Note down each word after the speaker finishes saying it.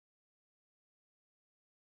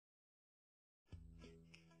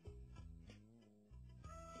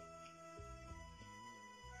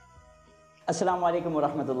अस्सलाम वालेकुम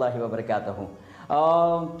वरहमतुल्लाहि वबरकातुहू।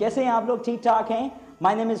 कैसे हैं आप लोग? ठीक ठाक हैं?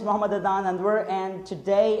 My name is Mohammed Adnan Anwar and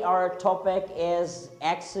today our topic is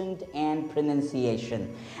accent and pronunciation.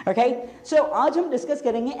 Okay? So आज हम डिस्कस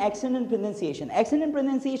करेंगे accent and pronunciation. Accent and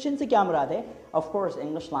pronunciation से क्या मुराद है? Of course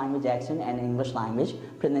English language accent and English language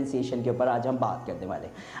pronunciation के ऊपर आज हम बात करने वाले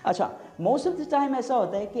हैं। अच्छा, most of the time ऐसा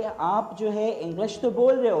होता है कि आप जो है English तो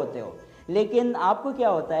बोल रहे होते हो, लेकिन आपको क्या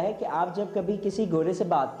होता है कि आप जब कभी किसी गोरे से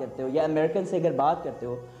बात करते हो या अमेरिकन से अगर बात करते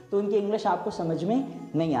हो तो उनकी इंग्लिश आपको समझ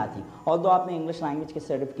में नहीं आती। और तो आपने इंग्लिश लैंग्वेज के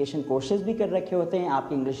सर्टिफिकेशन कोर्सेज भी कर रखे होते हैं,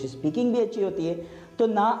 आपकी इंग्लिश स्पीकिंग भी अच्छी होती है, तो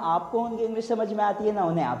ना आपको उनकी इंग्लिश समझ में आती है ना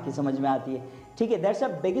उन्हें आपकी समझ में आती है। ठीक है, that's a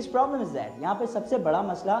biggest problem is that. यहाँ पे सबसे बड़ा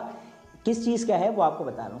मसला किस चीज़ का है वो आपको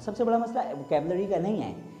बता रहा हूँ। सबसे बड़ा मसला वोकैबुलरी का नहीं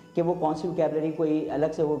है कि वो कौन सी वोकैबुलरी, कोई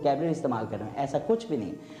अलग से वोकैबुलरी इस्तेमाल कर रहे हैं, ऐसा कुछ भी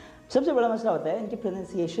नहीं। सबसे बड़ा मसला होता है इनकी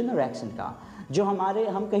प्रोनाउंसिएशन और एक्सेंट का, जो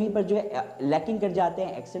हम कहीं पर जो है लैकिंग कर जाते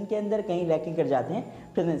हैं एक्सेंट के अंदर, कहीं लैकिंग कर जाते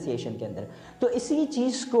हैं प्रोनाउंसिएशन के अंदर। तो इसी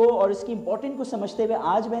चीज़ को और इसकी इंपॉर्टेंट को समझते हुए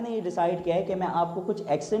आज मैंने ये डिसाइड किया है कि मैं आपको कुछ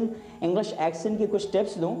इंग्लिश एक्सेंट के कुछ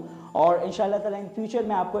टिप्स दूँ और इंशाल्लाह ताला इन फ्यूचर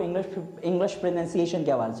में आपको इंग्लिश प्रोनाउंसिएशन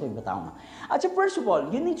के हवाले से भी बताऊँगा। अच्छा, first of all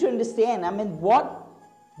you need to understand I mean what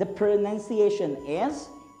the pronunciation is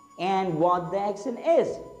and what the accent is.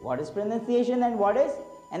 What is pronunciation and what is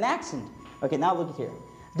an accent? Okay, now look here.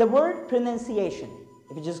 The word pronunciation,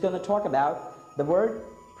 if you're just going to talk about the word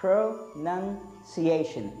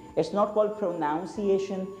pronunciation, it's not called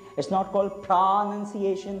pronunciation, it's not called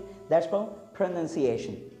pronunciation, that's called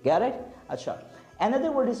pronunciation. Got it? Acha.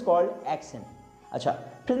 Another word is called accent. अच्छा,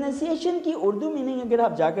 pronunciation की Urdu meaning अगर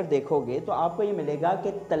आप जाकर देखोगे तो आपको ये मिलेगा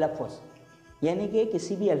कि तलफ़ुज़, यानी कि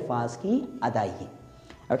किसी भी अल्फाज की अदायगी।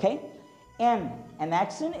 Okay, and an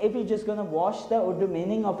accent, if you're just going to watch the Urdu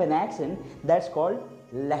meaning of an accent, that's called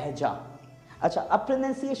लहजा। अच्छा, अब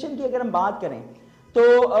प्रोनाउंसिएशन की अगर हम बात करें तो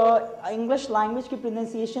इंग्लिश लैंग्वेज की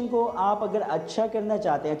प्रोनाउंसिएशन को आप अगर अच्छी करना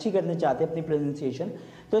चाहते हैं अपनी प्रोनाउंसिएशन,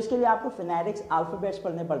 तो इसके लिए आपको फोनेटिक्स अल्फ़ाबेट्स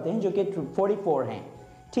पढ़ने पड़ते हैं जो कि 44 हैं।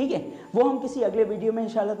 ठीक है, वो हम किसी अगले वीडियो में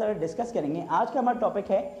इंशाल्लाह ताला डिस्कस करेंगे। आज का हमारा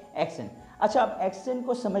टॉपिक है एक्सेंट। अच्छा, अब एक्सेंट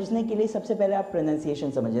को समझने के लिए सबसे पहले आप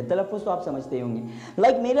प्रोनाउंसिएशन समझिए। तलफ़ुज़ तो आप समझते ही होंगे।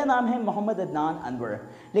 लाइक मेरा नाम है मोहम्मद अदनान अनवर,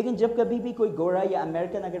 लेकिन जब कभी भी कोई गोरा या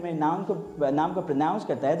अमेरिकन अगर मेरे नाम को प्रोनाउंस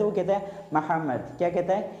करता है तो वो कहता है मोहम्मद। क्या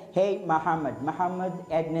कहता है? हे Mohammad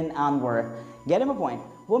एडनन Anwar. Gate my point?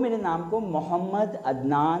 वो मेरे नाम को मोहम्मद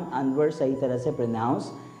अदनान अनवर सही तरह से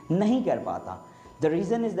प्रोनाउंस नहीं कर पाता। द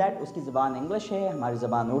रीज़न इज़ दैट उसकी ज़बान इंग्लिश है, हमारी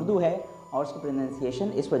ज़बान उर्दू है, और उसकी प्रोनाउंसिएशन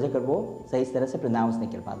इस वजह कर वो सही तरह से प्रोनाउंस नहीं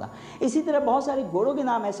कर पाता। इसी तरह बहुत सारे गोरों के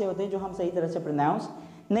नाम ऐसे होते हैं जो हम सही तरह से प्रोनाउंस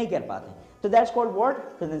नहीं कर पाते, तो that's called word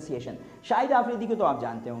pronunciation. Shahid Afridi को तो आप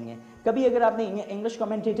जानते होंगे, कभी अगर आपने इंग्लिश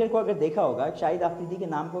कमेंटेटर को अगर देखा होगा, शाहिद आफरीदी के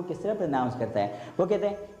नाम को किस तरह प्रोनाउंस करता है, वो कहते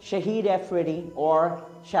हैं शहीद अफरीदी और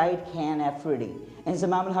शाहिद खान अफरीदी,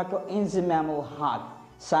 इंज़मामुल हक को इंज़मामुल हक,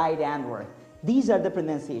 Said Anwar. These are the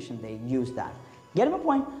pronunciation they use that. Gate my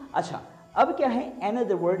point? अच्छा, अब क्या है?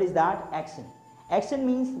 another word is that accent. Accent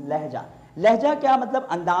means लहजा। लहजा क्या मतलब?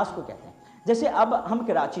 अंदाज को कहते हैं। जैसे अब हम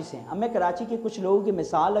कराची से हैं, अब मैं कराची के कुछ लोगों की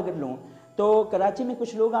मिसाल अगर लूँ तो कराची में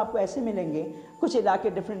कुछ लोग आपको ऐसे मिलेंगे, कुछ इलाके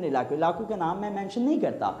डिफरेंट इलाकों का नाम मैं मेंशन नहीं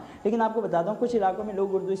करता, लेकिन आपको बताता हूँ कुछ इलाकों में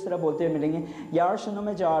लोग उर्दू इस तरह बोलते हुए मिलेंगे, यार सुनो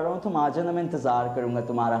मैं जा रहा हूँ तुम आ जाना मैं इंतज़ार करूँगा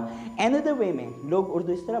तुम्हारा। another way में लोग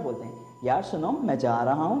उर्दू इस तरह बोलते हैं, यार सुनो मैं जा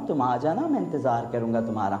रहा हूँ तुम आ जाना मैं इंतज़ार करूँगा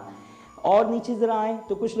तुम्हारा। और नीचे ज़रा आए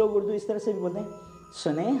तो कुछ लोग उर्दू इस तरह से भी बोलते हैं,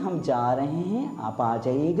 सुने हम जा रहे हैं आप आ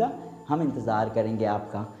जाइएगा हम इंतज़ार करेंगे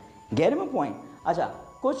आपका। Gate my point? अच्छा,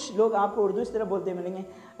 कुछ लोग आपको उर्दू इस तरह बोलते मिलेंगे,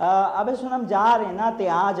 अबे सुन हम जा रहे हैं ना ते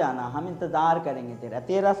आ जाना हम इंतज़ार करेंगे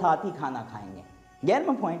तेरा साथ ही खाना खाएंगे। Gate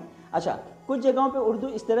my point? अच्छा, कुछ जगहों पे उर्दू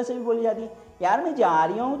इस तरह से भी बोली जाती है, यार मैं जा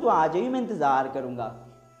रही हूँ तो आ जाइए मैं इंतज़ार करूँगा।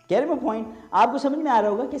 Gate my point? आपको समझ में आ रहा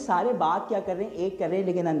होगा कि सारे बात क्या कर रहे हैं, एक कर रहे हैं,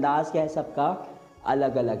 लेकिन अंदाज़ क्या है सबका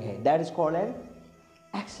अलग अलग है। That is called an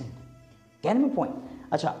accent. Gate my point?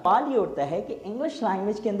 अच्छा, सवाल ये उठता है कि इंग्लिश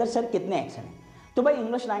लैंग्वेज के अंदर सर कितने एक्सेंट हैं? तो भाई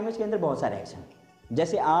इंग्लिश लैंग्वेज के अंदर बहुत सारे एक्सेंट हैं।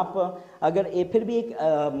 जैसे आप अगर फिर भी एक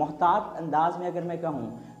मोहतात अंदाज में अगर मैं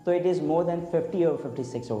कहूँ तो इट इज़ मोर देन 50 और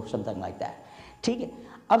 56 और समथिंग लाइक दैट। ठीक है,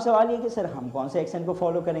 अब सवाल ये कि सर हम कौन से एक्सेंट को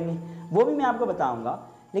फॉलो करेंगे, वो भी मैं आपको बताऊँगा,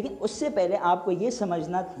 लेकिन उससे पहले आपको ये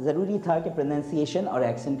समझना ज़रूरी था कि प्रोनाउंसिएशन और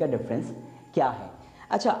एक्सेंट का डिफरेंस क्या है।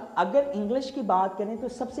 अच्छा, अगर इंग्लिश की बात करें तो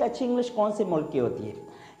सबसे अच्छी इंग्लिश कौन से मुल्क की होती है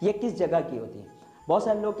या किस जगह की होती है? बहुत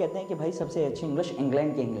सारे लोग कहते हैं कि भाई सबसे अच्छी इंग्लिश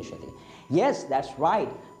इंग्लैंड की इंग्लिश होती है। Yes that's right,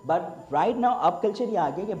 but right now अब कल्चर ये आ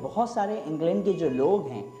गया कि बहुत सारे इंग्लैंड के जो लोग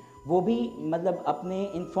हैं वो भी मतलब अपने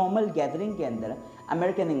इनफॉर्मल गैदरिंग के अंदर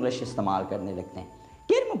अमेरिकन इंग्लिश इस्तेमाल करने लगते हैं।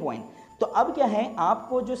 Gate my point? तो अब क्या है,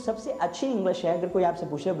 आपको जो सबसे अच्छी इंग्लिश है, अगर कोई आपसे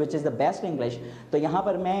पूछे which is the best English, तो यहाँ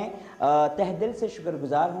पर मैं तहे दिल से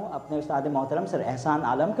शुक्रगुजार हूँ अपने उस्ताद मोहतरम सर एहसान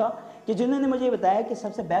आलम का, कि जिन्होंने मुझे बताया कि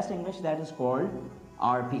सबसे best English that is called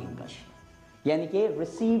RP English, यानी कि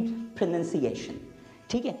रिसीव्ड प्रोनंसिएशन।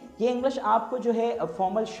 ठीक है, ये इंग्लिश आपको जो है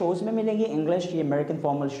फॉर्मल शोज़ में मिलेंगी इंग्लिश, ये अमेरिकन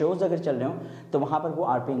फॉर्मल शोज़ अगर चल रहे हो तो वहाँ पर वो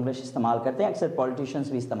आरपी इंग्लिश इस्तेमाल करते हैं, अक्सर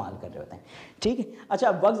पॉलिटिशियंस भी इस्तेमाल कर रहे होते हैं। ठीक है, अच्छा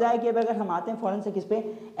अब वक्त ज़ाया किए अगर हम आते हैं फ़ौरन से किस पे,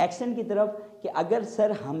 एक्सेंट की तरफ, कि अगर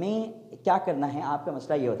सर हमें क्या करना है, आपका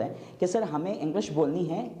मसला ये होता है कि सर हमें इंग्लिश बोलनी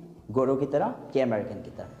है गोरों की तरह कि अमेरिकन की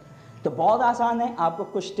तरह, तो बहुत आसान है, आपको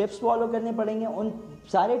कुछ टिप्स फॉलो करने पड़ेंगे। उन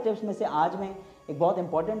सारे टिप्स में से आज मैं एक बहुत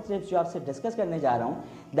इंपॉर्टेंट टिप्स जो आपसे डिस्कस करने जा रहा हूँ,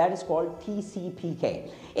 दैट इज कॉल्ड TCPK।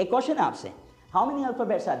 एक क्वेश्चन आपसे, how many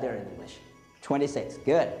alphabets are there in English? 26,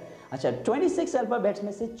 good. अच्छा 26 अल्फ़ाबेट्स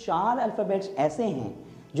में से 4 अल्फ़ाबेट्स ऐसे हैं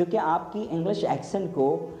जो कि आपकी इंग्लिश एक्सेंट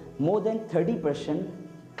को मोर देन 30%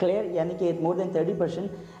 क्लियर, यानी कि मोर देन 30%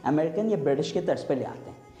 अमेरिकन या ब्रिटिश के तर्ज पर ले आते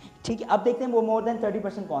हैं। ठीक है, अब देखते हैं वो मोर देन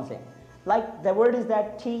 30% कौन से हैं। Like the word is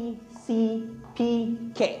that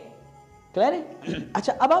TCPK, clear है?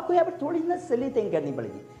 अच्छा अब आपको यहाँ पर थोड़ी ना सिली थिंग करनी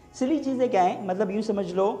पड़ेगी। सिली चीज़ें क्या है, मतलब यूँ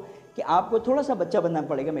समझ लो कि आपको थोड़ा सा बच्चा बनना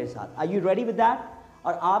पड़ेगा मेरे साथ। Are you ready with that?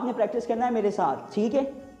 और आपने प्रैक्टिस करना है मेरे साथ, ठीक है?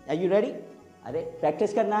 Are you ready? अरे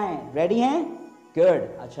प्रैक्टिस करना है, रेडी हैं?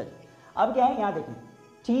 गुड। अच्छा जी, अब क्या है यहाँ देखें,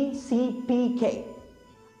 TCPK।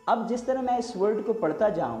 अब जिस तरह मैं इस वर्ड को पढ़ता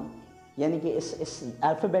जाऊँ, यानी कि इस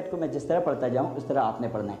अल्फ़ाबेट को मैं जिस तरह पढ़ता जाऊँ उस तरह आपने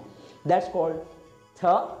पढ़ना है। दैट्स कॉल्ड थ,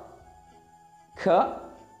 ख,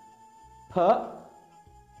 फ,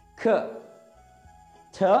 ख,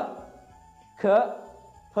 थ, ख,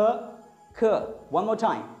 फ, ख। वन मोर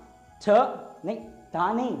टाइम, थ नहीं,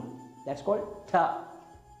 था नहीं, दैट्स कॉल्ड थ,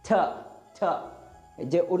 थ, थ।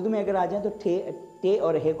 जो उर्दू में अगर आ जाए तो टे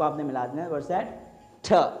और हे को आपने मिला देना, व्हाट्स दैट?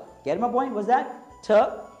 ठ। Gate my point? What's that? ठ,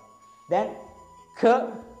 देन ख,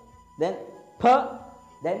 देन फ,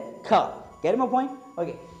 देन ख। Gate my point?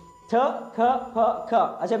 ओके, थ, ख, फ, ख।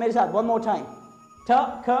 अच्छा मेरे साथ, वन मोर टाइम, ठ,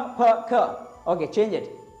 ख, फ, ख। ओके, चेंज इट,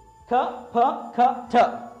 ख, फ, ख, ठ,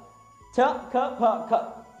 ठ, ख, फ, ख।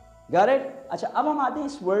 Got it? अच्छा अब हम आते हैं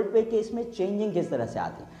इस वर्ड पे कि इसमें चेंजिंग किस तरह से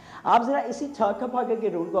आती है। आप जरा इसी ठ, ख, फ, ख के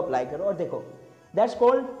रूल को अप्लाई करो और देखो, that's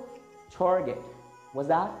called target. What's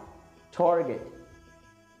that? Target,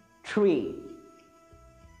 tree,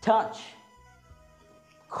 touch,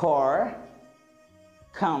 car,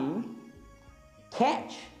 come,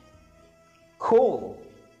 catch, call,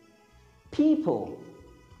 people,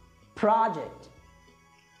 project,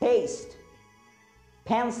 paste,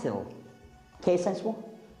 pencil, case sensible,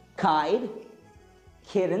 kite,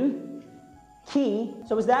 kitten, key.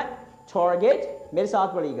 So was that target? मेरे साथ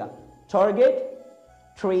पढ़िएगा, target,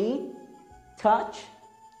 tree, touch,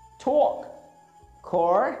 talk,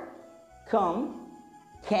 car, come,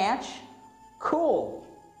 catch, cool,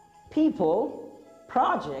 people,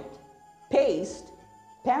 project, paste,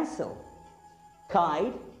 pencil,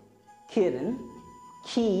 kite, kitten,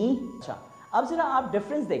 key। अच्छा अब जरा आप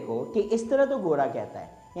difference देखो कि इस तरह तो गोरा कहता है,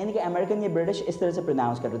 यानी कि अमेरिकन या ब्रिटिश इस तरह से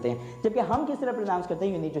प्रोनाउंस करते हैं, जबकि हम किस तरह प्रोनाउंस करते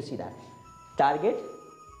हैं। You need to see that, target,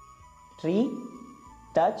 tree,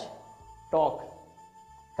 touch, talk,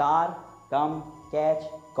 car, come, catch,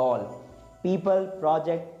 call, people,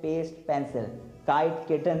 project, paste, pencil, kite,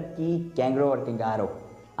 kitten, की, कैंगरो और किंगारो।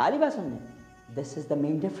 आ रही बात समझे? This is the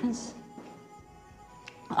main difference.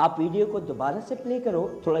 आप वीडियो को दोबारा से प्ले करो,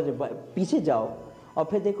 थोड़ा पीछे जाओ और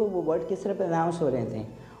फिर देखो वो वर्ड किस तरह प्रोनाउंस हो रहे थे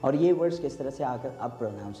और ये वर्ड्स किस तरह से आकर अब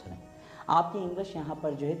प्रोनाउंस हो रहे हैं। आपकी इंग्लिश यहाँ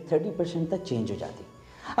पर जो है 30% तक चेंज हो जाती है।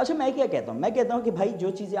 अच्छा मैं क्या कहता हूँ, मैं कहता हूँ कि भाई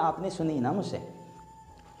जो चीज़ें आपने सुनी ना मुझसे,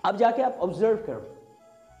 अब जाके आप ऑब्जर्व करो,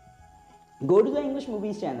 go to the English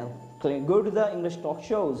movies channel, go to the English talk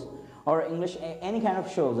shows or English any kind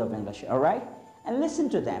of shows of English, all right, and listen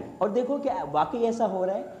to them। और देखो कि वाकई ऐसा हो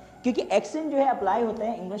रहा है, क्योंकि एक्सेंट जो है अप्लाई होता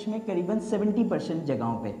है इंग्लिश में करीबन 70%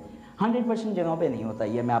 जगहों पे, 100% जगहों पे नहीं होता,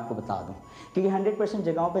 ये मैं आपको बता दूं, क्योंकि 100%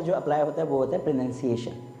 जगहों पे जो अप्लाई होता है वो होता है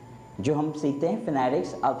प्रोनाउंसिएशन, जो हम सीखते हैं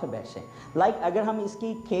फोनेटिक्स अल्फ़ाबेट से। लाइक अगर हम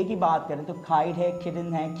इसकी खे की बात करें तो काइट है,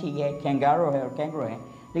 किटन है, की है, कैंगारो है और कैंगरो है,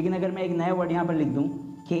 लेकिन अगर मैं एक नया वर्ड यहाँ पर लिख दूँ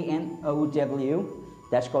KNOW,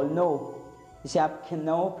 दैट्स कॉल्ड नो, इसे आप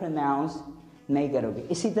नो प्रोनाउंस नहीं करोगे।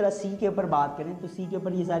 इसी तरह सी के ऊपर बात करें तो सी के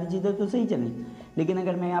ऊपर ये सारी चीज़ें तो सही चली, लेकिन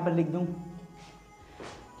अगर मैं यहाँ पर लिख दूँ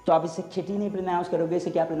तो आप इसे खिटी नहीं प्रोनाउंस करोगे,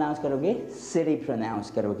 इसे क्या प्रोनाउंस करोगे? सिरी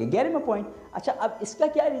प्रोनाउंस करोगे। Gate my point? अच्छा अब इसका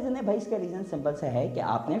क्या रीज़न है भाई? इसका रीज़न सिंपल सा है कि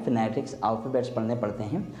आपने फोनेटिक्स अल्फ़ाबेट्स पढ़ने पड़ते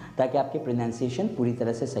हैं ताकि आपकी प्रोनाउंसिएशन पूरी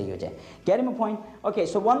तरह से सही हो जाए। Gate my point? Okay,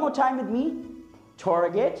 so one more time with me,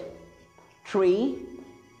 target, tree,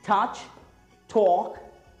 touch, talk,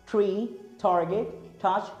 tree, target,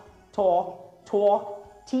 touch, talk,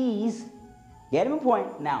 tease. Get my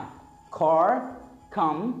point? Now, car,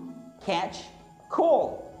 come, catch, call.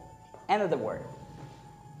 Another word.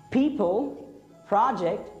 People,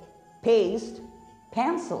 project, paste,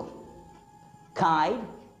 pencil, kite,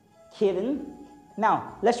 kitten. Now,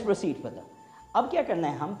 let's proceed further. अब क्या करना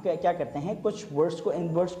है, हम क्या करते हैं, कुछ words को, इन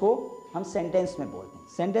वर्ड्स को हम सेंटेंस में बोलते हैं.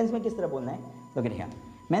 सेंटेंस में किस तरह बोलना है? तो देखिए,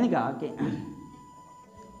 मैंने कहा कि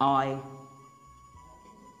I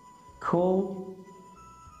call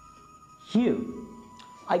you.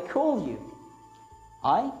 I call you.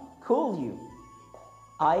 I call you.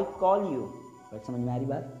 I call you. बात समझ में आ रही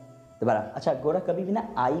बात? दोबारा. अच्छा, गोरा कभी भी ना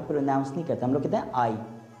I प्रोनाउंस नहीं करता. हम लोग कहते हैं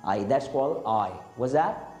I. That's called I. What's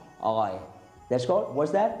that? I. That's called,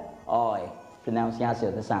 what's that? I. Pronounce यहाँ से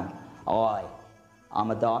होता sound. I.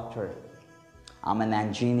 I'm a doctor. I'm an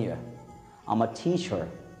engineer. I'm a teacher.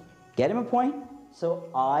 Get my point? So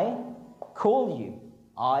I call you.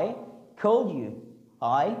 I call you.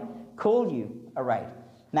 I call you. All right.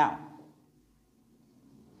 Now,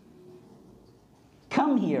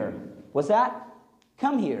 come here. What's that?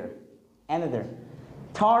 Come here. Another.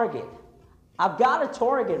 Target. I've got a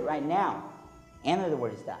target right now. Another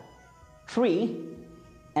word is that. Tree.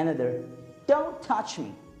 Another. Don't touch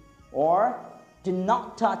me. Or do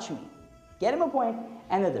not touch me. Get my point?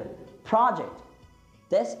 Another. Project.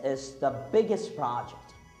 This is the biggest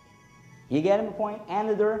project. You get my point?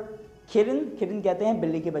 Another. Kitten. Kitten कहते हैं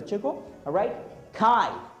बिल्ली के बच्चे को. All right.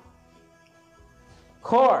 Kite.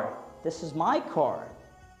 Car. This is my car.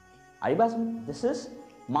 Are you listening? This is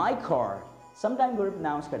my car. Sometimes वो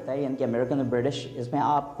pronounce करता है, यानी कि अमेरिकन और ब्रिटिश. इसमें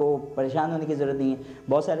आपको परेशान होने की ज़रूरत नहीं है.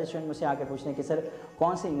 बहुत सारे स्टूडेंट मुझसे आकर पूछते हैं कि सर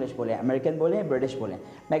कौन सी इंग्लिश बोले, अमेरिकन बोले, ब्रिटिश बोले.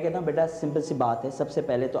 मैं कहता हूँ बेटा सिंपल सी बात है, सबसे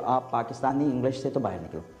पहले तो आप पाकिस्तानी इंग्लिश से तो बाहर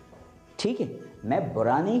निकलो. ठीक है, मैं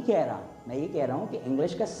बुरा नहीं कह रहा, मैं ये कह रहा हूँ कि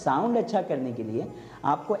इंग्लिश का साउंड अच्छा करने के लिए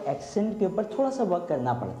आपको एक्सेंट के ऊपर थोड़ा सा वर्क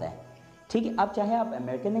करना पड़ता है. ठीक है, अब चाहे आप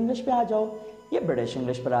अमेरिकन इंग्लिश पे आ जाओ या ब्रिटिश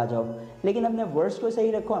इंग्लिश पर आ जाओ, लेकिन अपने वर्ड्स को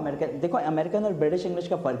सही रखो. अमेरिकन, देखो अमेरिकन और ब्रिटिश इंग्लिश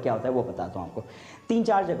का फ़र्क क्या होता है वो बताता हूँ आपको.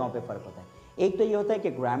 3-4 जगहों पे फ़र्क होता है. एक तो ये होता है कि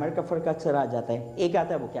ग्रामर का फ़र्क अक्सर आ जाता है, एक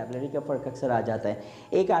आता है वोकैबुलरी का फ़र्क अक्सर आ जाता है,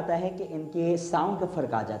 एक आता है कि इनके साउंड का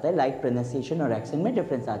फ़र्क आ जाता है, लाइक प्रोनाउंसिएशन और एक्सेंट में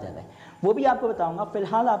डिफरेंस आ जाता है. वो भी आपको बताऊँगा.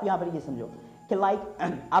 फिलहाल आप यहाँ पर ये समझो कि लाइक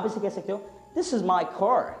आप इसे कह सकते हो this is my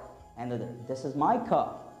car and this is my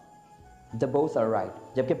car. The both are right.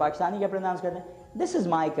 जबकि पाकिस्तानी क्या प्रोनाउंस करते हैं, this is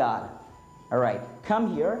my car. All right, come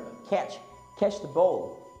here, catch the ball.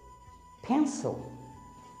 Pencil,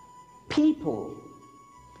 people.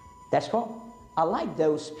 That's called, I like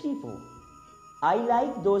those people. I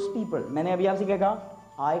like those people. मैंने अभी आपसे क्या कहा,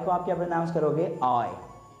 I को आप क्या pronounce करोगे, I.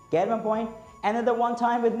 Get my point? Another one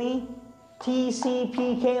time with me.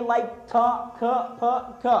 T-C-P-K, like ta, ka, pa,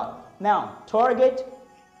 ka. Now, target,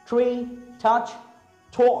 tree, touch,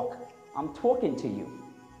 talk. I'm talking to you.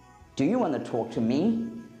 Do you want to talk to me?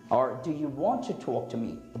 Or do you want to talk to me?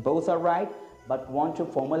 Both are right, but want to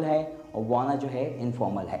formal है और wanna जो है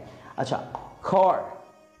informal है. अच्छा, car.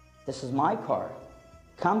 This is my car.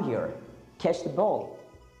 Come here, catch the ball.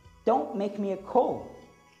 Don't make me a call.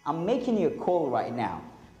 I'm making you a call right now.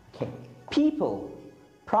 Okay. People,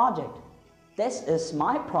 project. This is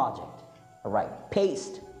my project. All right.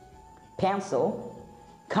 Paste, pencil,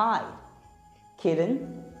 kite,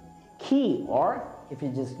 kitten, key, or if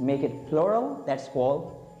you just make it plural, that's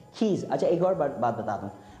called keys. अच्छा, एक और बात बता दूँ.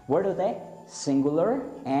 Word होता है singular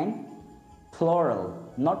and plural,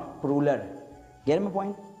 not प्रूलर. Gate my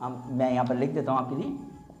point? मैं यहाँ पर लिख देता हूँ आपके लिए,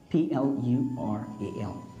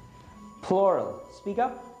 P-L-U-R-A-L. Plural. Speak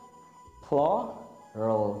up.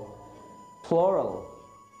 Plural, plural,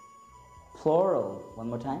 plural. One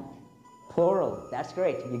more time. Plural. That's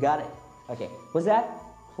great, you got it. Okay, what's that?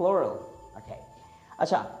 Plural. Okay.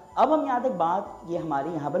 अच्छा, अब हम यहाँ तक बात ये हमारी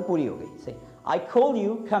यहाँ पर पूरी हो गई. से I call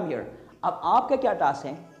you, come here. अब आपका क्या टास्क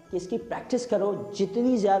है कि इसकी प्रैक्टिस करो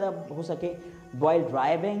जितनी ज़्यादा हो सके. While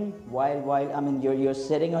driving, you're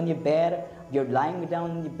sitting on your bed, you're lying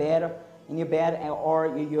down in your bed, or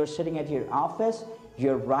you're sitting at your office,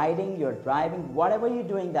 you're riding, you're driving, whatever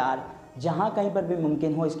you're doing that, जहाँ कहीं पर भी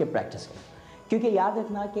मुमकिन हो इसके प्रैक्टिस करो. क्योंकि याद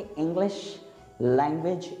रखना कि इंग्लिश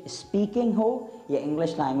लैंग्वेज स्पीकिंग हो या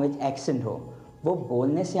इंग्लिश लैंग्वेज एक्सेंट हो, वो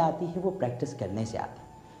बोलने से आती है, वो प्रैक्टिस करने से आती है.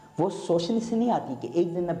 वो सोचने से नहीं आती कि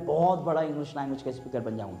एक दिन मैं बहुत बड़ा इंग्लिश लैंग्वेज का स्पीकर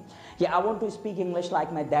बन जाऊँगा, या I want to speak English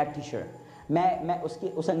like my dad teacher. मैं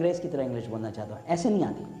उस अंग्रेज़ की तरह इंग्लिश बोलना चाहता हूँ. ऐसे नहीं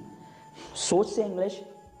आती. सोच से इंग्लिश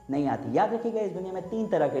नहीं आती. याद रखिएगा, इस दुनिया में 3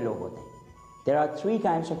 तरह के लोग होते हैं. There are 3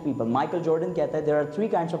 kinds of people. Michael Jordan कहता है there are 3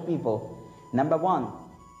 kinds of people. Number 1,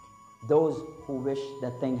 those who wish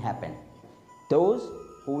the thing happen. Those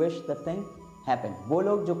who wish the thing happen, वो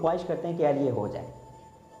लोग जो ख्वाहिश करते हैं कि यार ये हो जाए.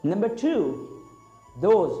 Number 2,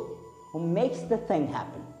 those who makes the thing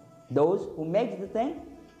happen, those who makes the thing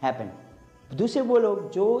happen. दूसरे वो लोग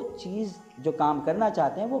जो चीज़ जो काम करना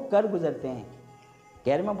चाहते हैं वो कर गुजरते हैं,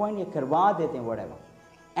 कैरी माय पॉइंट, ये करवा देते हैं whatever.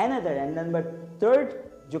 Another and number third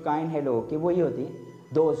जो काइंड है लोगों की वो ये होती है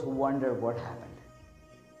those who wonder what happened.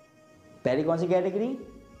 पहली कौन सी कैटेगरी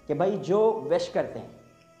कि भाई जो विश करते हैं,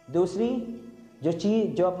 दूसरी जो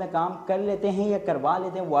चीज़ जो अपना काम कर लेते हैं या करवा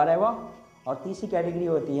लेते हैं whatever, और तीसरी कैटेगरी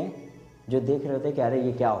होती है जो देख रहे होते हैं कि अरे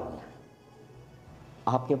ये क्या हो गया.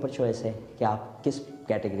 आपके ऊपर चॉइस है कि आप किस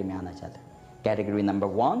कैटेगरी में आना चाहते हैं. कैटेगरी नंबर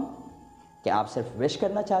 1 कि आप सिर्फ विश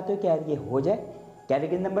करना चाहते हो कि यार ये हो जाए.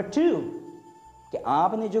 कैटेगरी नंबर 2 कि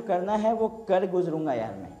आपने जो करना है वो कर गुजरूंगा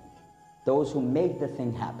यार मैं, those who make the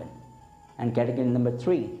thing happen. And category number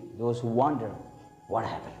 3, those who wonder what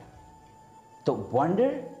happened. तो wonder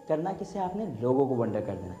करना किसे, आपने लोगों को wonder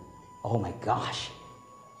कर देना. Oh my gosh,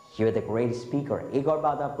 you're the great speaker. एक और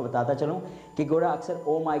बात आपको बताता चलूँ कि गोरा अक्सर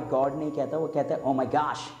oh my god नहीं कहता, वो कहता है oh my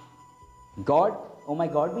gosh. God, oh my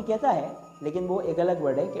god भी कहता है, लेकिन वो एक अलग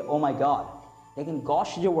वर्ड है कि oh my god. लेकिन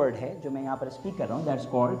gosh जो वर्ड है जो मैं यहाँ पर स्पीक कर रहा हूँ,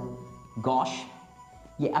 that's called gosh.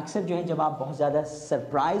 ये अक्सर जो है जब आप बहुत ज़्यादा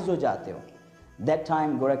सरप्राइज हो जाते हो, that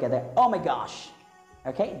time गोरा कहता है oh my gosh.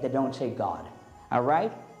 Okay, they don't say God. All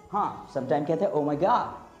right? हाँ, sometimes कहते हैं oh my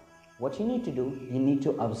god. What you need to do, you need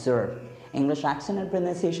to observe. English accent and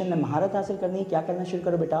pronunciation में महारत हासिल करनी है, क्या करना शुरू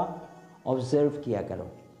करो बेटा, ऑब्जर्व किया करो.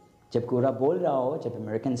 जब गोरा बोल रहा हो, जब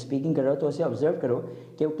अमेरिकन स्पीकिंग कर रहा हो तो उसे ऑब्जर्व करो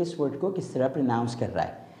कि वो किस वर्ड को किस तरह प्रोनाउंस कर रहा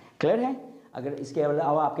है. क्लियर है? अगर इसके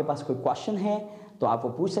अलावा आपके पास कोई क्वेश्चन है तो आप वो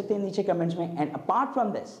पूछ सकते हैं नीचे कमेंट्स में. एंड अपार्ट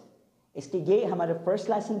फ्रॉम दिस, इसके ये हमारा फर्स्ट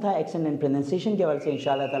लेसन था एक्सेंट एंड प्रोनाउंसिएशन के हवाले से.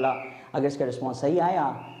 इंशाल्लाह ताला अगर इसका रिस्पॉन्स सही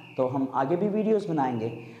आया तो हम आगे भी वीडियोस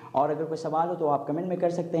बनाएंगे, और अगर कोई सवाल हो तो आप कमेंट में कर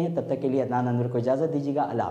सकते हैं. तब तक के लिए अदनान अनवर को इजाज़त दीजिएगा. अल्लाह.